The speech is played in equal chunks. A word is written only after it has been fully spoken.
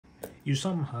You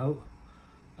somehow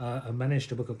manage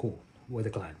to book a call with a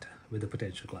client, with a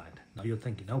potential client. Now you're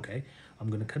thinking, okay, I'm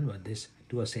going to convert this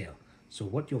to a sale. So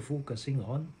what you're focusing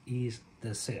on is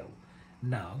the sale.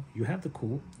 Now you have the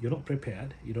call, you're not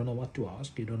prepared, you don't know what to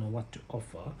ask, you don't know what to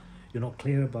offer, you're not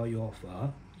clear about your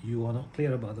offer, you are not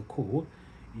clear about the call,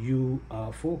 you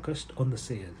are focused on the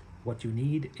sale. What you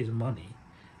need is money,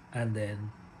 and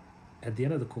then at the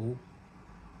end of the call,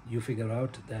 you figure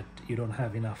out that you don't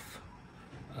have enough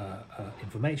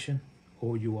information,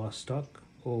 or you are stuck,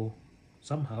 or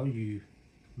somehow you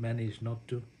manage not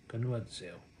to convert the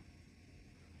sale.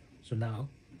 So now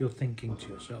you're thinking to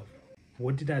yourself,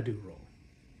 what did I do wrong?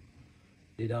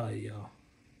 Did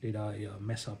I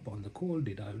mess up on the call?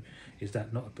 Is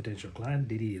that not a potential client?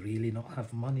 Did he really not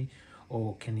have money,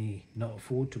 or can he not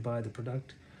afford to buy the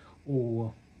product,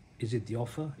 or is it the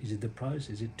offer? Is it the price?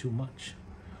 Is it too much?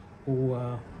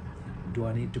 Or do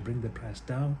I need to bring the price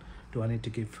down? Do I need to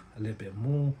give a little bit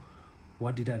more?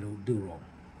 What did I do wrong?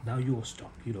 Now you're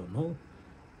stuck. You don't know,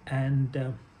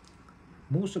 and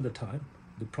most of the time,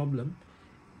 the problem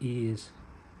is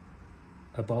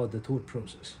about the thought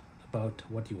process, about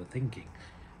what you were thinking.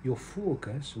 Your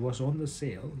focus was on the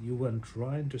sale. You weren't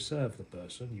trying to serve the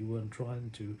person. You weren't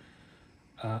trying to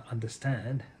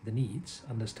understand the needs,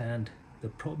 understand the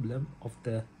problem of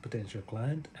the potential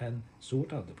client, and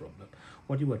sort out the problem.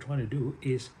 What you were trying to do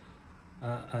is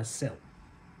sell.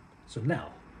 So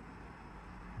now,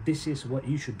 this is what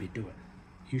you should be doing.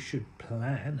 You should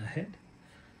plan ahead,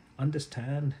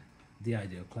 understand the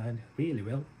ideal client really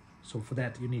well. So for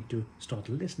that, you need to start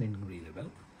listening really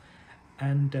well,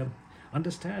 and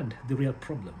understand the real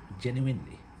problem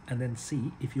genuinely, and then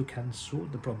see if you can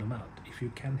sort the problem out, if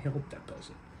you can help that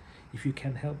person. If you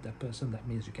can help that person, that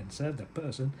means you can serve that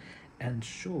person, and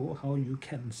show how you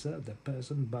can serve that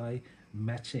person by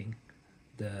matching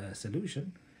the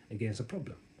solution against a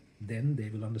problem. Then they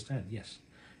will understand, yes,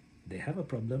 they have a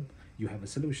problem, you have a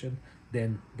solution.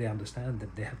 Then they understand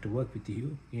that they have to work with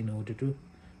you in order to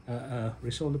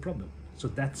resolve the problem. So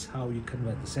that's how you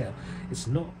convert the sale. It's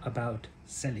not about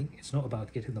selling, it's not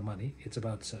about getting the money, it's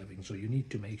about serving. So you need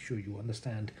to make sure you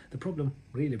understand the problem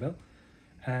really well,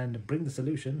 and bring the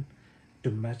solution to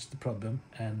match the problem,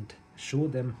 and show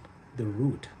them the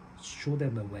route, show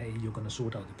them the way you're going to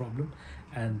sort out the problem.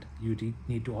 And you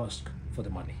need to ask for the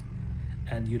money,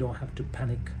 and you don't have to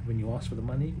panic when you ask for the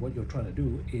money. What you're trying to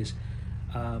do is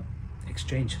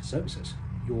exchange services.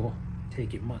 You're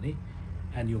taking money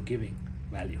and you're giving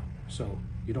value. So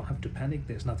you don't have to panic.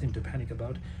 There's nothing to panic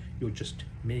about. You're just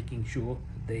making sure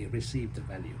they receive the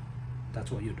value.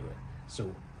 That's what you're doing.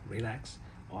 So relax,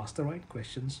 ask the right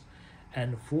questions,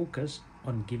 and focus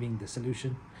on giving the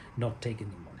solution, not taking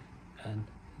the money, and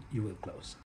you will close.